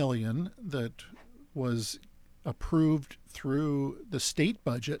 $2 million that was approved through the state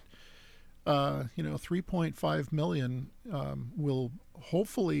budget, $3.5 million will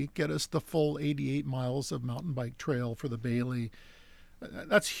hopefully get us the full 88 miles of mountain bike trail for the Bailey.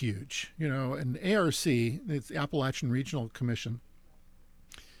 That's huge, and ARC, it's the Appalachian Regional Commission,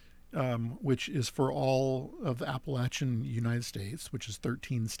 which is for all of the Appalachian United States, which is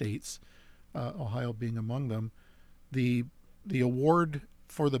 13 states, Ohio being among them. The award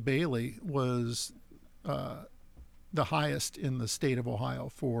for the Bailey was the highest in the state of Ohio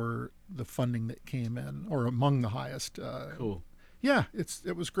for the funding that came in, or among the highest. Cool. Yeah,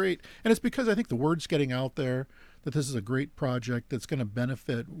 it was great, and it's because I think the word's getting out there that this is a great project that's going to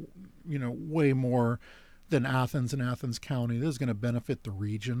benefit, way more than Athens and Athens County. This is going to benefit the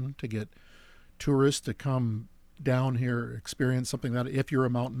region to get tourists to come down here, experience something that if you're a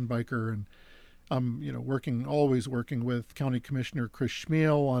mountain biker. And I'm, always working with County Commissioner Chris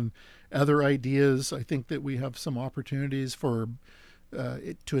Schmiel on other ideas. I think that we have some opportunities for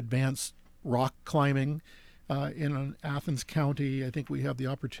to advance rock climbing in Athens County. I think we have the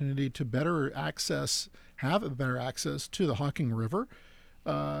opportunity to have a better access to the Hocking River.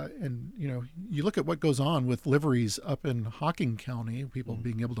 And you look at what goes on with liveries up in Hocking County, people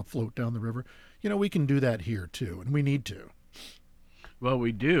being able to float down the river. We can do that here too, and we need to. Well,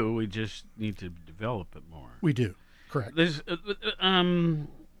 we do. We just need to develop it more. We do. Correct. There's,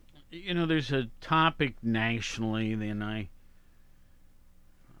 there's a topic nationally, and I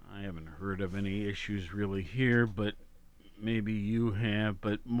haven't heard of any issues really here, but maybe you have.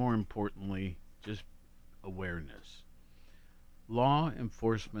 But more importantly, just awareness. Law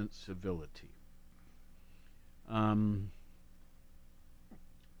enforcement civility. I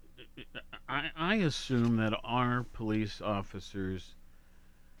assume that our police officers,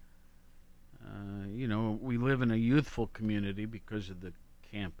 we live in a youthful community because of the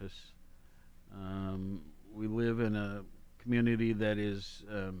campus. We live in a community that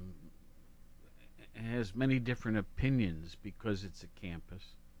has many different opinions because it's a campus.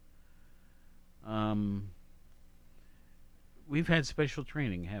 We've had special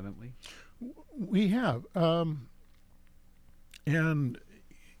training, haven't we? We have. And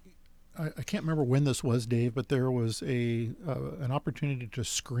I can't remember when this was, Dave, but there was an opportunity to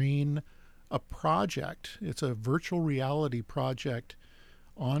screen a project. It's a virtual reality project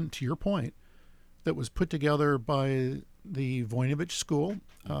to your point, that was put together by the Voinovich School,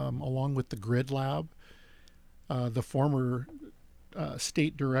 along with the Grid Lab. The former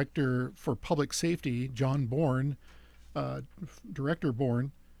state director for public safety, John Bourne, Director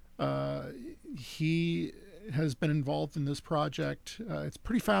Bourne, he has been involved in this project. It's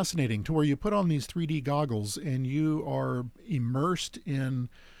pretty fascinating, to where you put on these 3D goggles and you are immersed in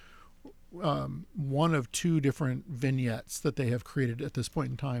one of two different vignettes that they have created at this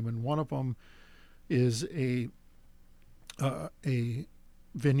point in time. And one of them is a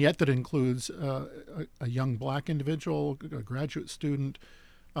vignette that includes a young black individual, a graduate student,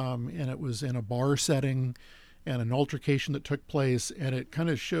 and it was in a bar setting, and an altercation that took place, and it kind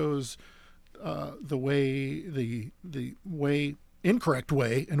of shows the incorrect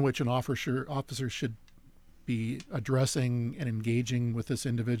way in which an officer should be addressing and engaging with this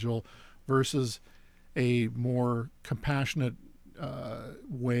individual versus a more compassionate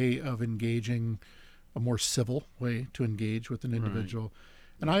way of engaging, a more civil way to engage with an individual.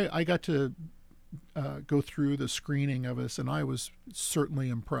 Right. And I got to go through the screening of this, and I was certainly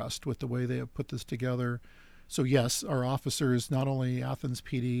impressed with the way they have put this together. So yes, our officers, not only Athens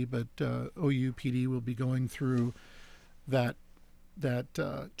PD, but OU PD, will be going through that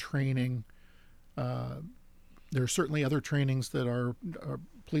training. There are certainly other trainings that our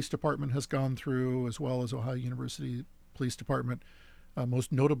police department has gone through, as well as Ohio University Police Department.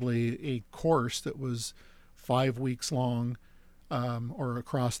 Most notably, a course that was 5 weeks long, or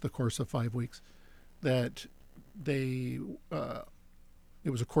across the course of 5 weeks, that it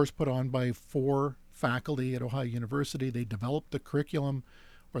was a course put on by 4 faculty at Ohio University. They developed the curriculum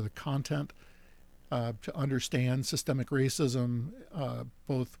or the content to understand systemic racism,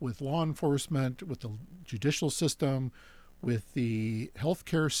 both with law enforcement, with the judicial system, with the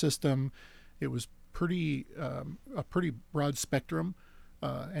healthcare system. It was a pretty broad spectrum,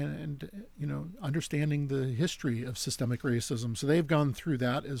 and understanding the history of systemic racism. So they've gone through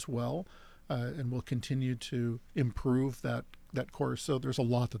that as well, and will continue to improve that course. So there's a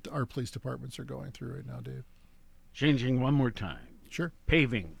lot that our police departments are going through right now, Dave. Changing one more time. Sure.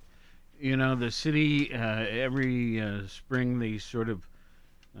 Paving. The city, every spring, they sort of,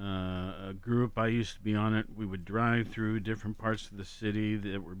 a group, I used to be on it, we would drive through different parts of the city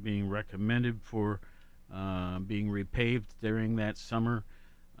that were being recommended for being repaved during that summer.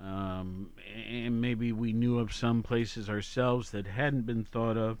 And maybe we knew of some places ourselves that hadn't been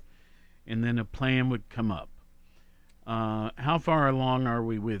thought of, and then a plan would come up. How far along are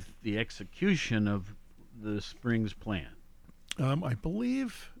we with the execution of the spring's plan? I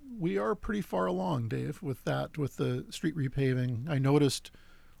believe we are pretty far along, Dave, with the street repaving. I noticed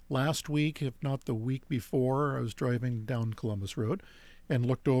last week, if not the week before, I was driving down Columbus Road and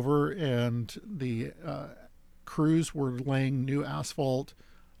looked over, and the crews were laying new asphalt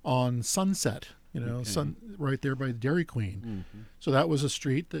on Sunset, right there by the Dairy Queen. Mm-hmm. So that was a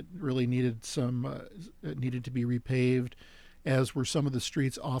street that really needed needed to be repaved, as were some of the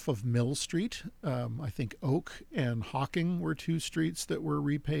streets off of Mill Street. I think Oak and Hawking were 2 streets that were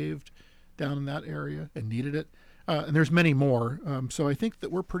repaved down in that area and needed it. And there's many more. So I think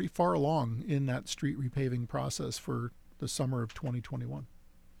that we're pretty far along in that street repaving process for the summer of 2021.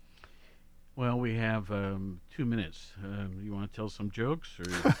 Well, we have 2 minutes. You want to tell some jokes, or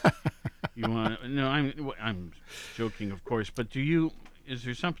you want? No, I'm joking, of course. But is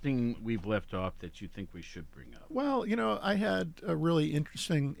there something we've left off that you think we should bring up? Well, I had a really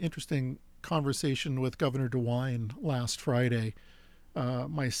interesting conversation with Governor DeWine last Friday.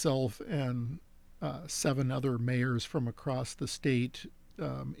 Myself and 7 other mayors from across the state,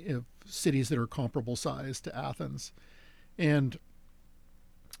 of cities that are comparable size to Athens, and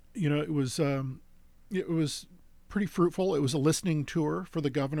it was pretty fruitful. It was a listening tour for the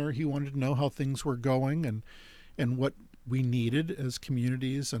governor. He wanted to know how things were going and what we needed as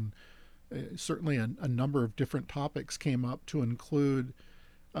communities, and certainly a number of different topics came up, to include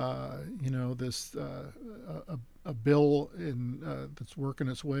this a bill that's working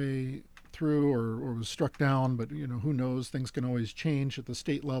its way through or was struck down, but who knows, things can always change at the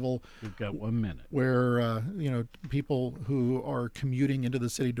state level. We've got 1 minute. Where people who are commuting into the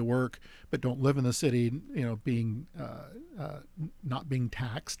city to work but don't live in the city, being not being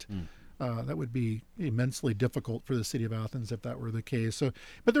taxed. That would be immensely difficult for the city of Athens if that were the case. So,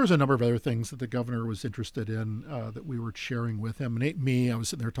 but there was a number of other things that the governor was interested in that we were sharing with him. And I was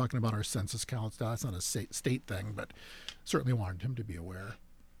sitting there talking about our census counts. That's not a state thing, but certainly wanted him to be aware.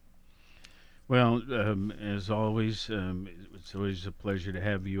 Well, as always, it's always a pleasure to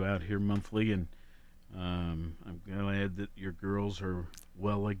have you out here monthly, and I'm glad that your girls are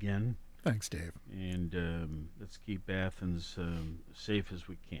well again. Thanks, Dave. And let's keep Athens safe as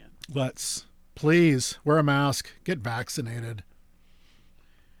we can. Let's. Please wear a mask, get vaccinated.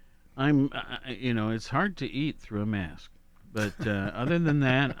 It's hard to eat through a mask, but other than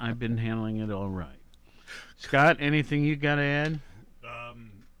that, I've been handling it all right. Scott, anything you got to add?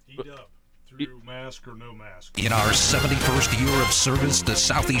 Heat up. Through mask or no mask. In our 71st year of service to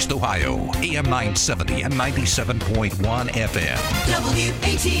Southeast Ohio, AM 970 and 97.1 FM.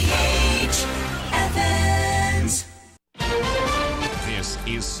 WATH Athens. This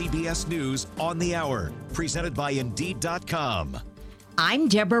is CBS News on the Hour, presented by Indeed.com. I'm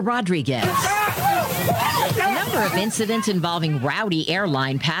Deborah Rodriguez. A number of incidents involving rowdy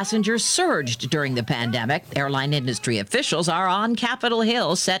airline passengers surged during the pandemic. Airline industry officials are on Capitol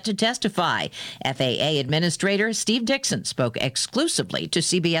Hill set to testify. FAA Administrator Steve Dixon spoke exclusively to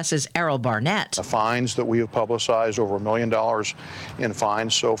CBS's Errol Barnett. The fines that we have publicized, over $1 million in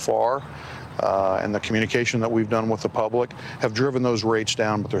fines so far, and the communication that we've done with the public have driven those rates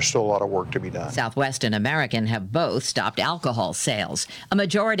down, but there's still a lot of work to be done. Southwest and American have both stopped alcohol sales. A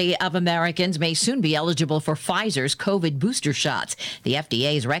majority of Americans may soon be eligible for Pfizer's COVID booster shots. The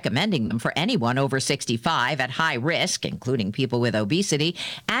FDA is recommending them for anyone over 65 at high risk, including people with obesity,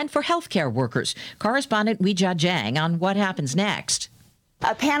 and for healthcare workers. Correspondent Weijia Jiang on what happens next.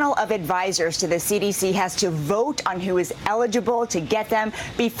 A panel of advisors to the CDC has to vote on who is eligible to get them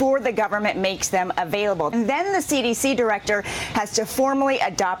before the government makes them available. And then the CDC director has to formally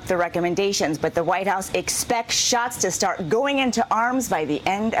adopt the recommendations. But the White House expects shots to start going into arms by the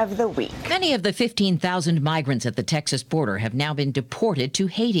end of the week. Many of the 15,000 migrants at the Texas border have now been deported to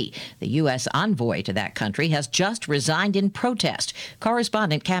Haiti. The U.S. envoy to that country has just resigned in protest.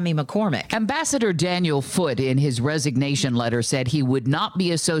 Correspondent Cammie McCormick. Ambassador Daniel Foote, in his resignation letter, said he would not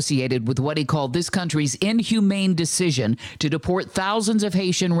be associated with what he called this country's inhumane decision to deport thousands of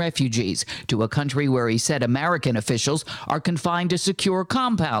Haitian refugees to a country where he said American officials are confined to secure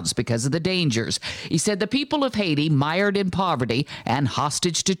compounds because of the dangers. He said the people of Haiti, mired in poverty and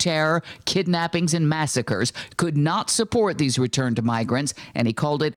hostage to terror, kidnappings, and massacres, could not support these returned migrants, and he called it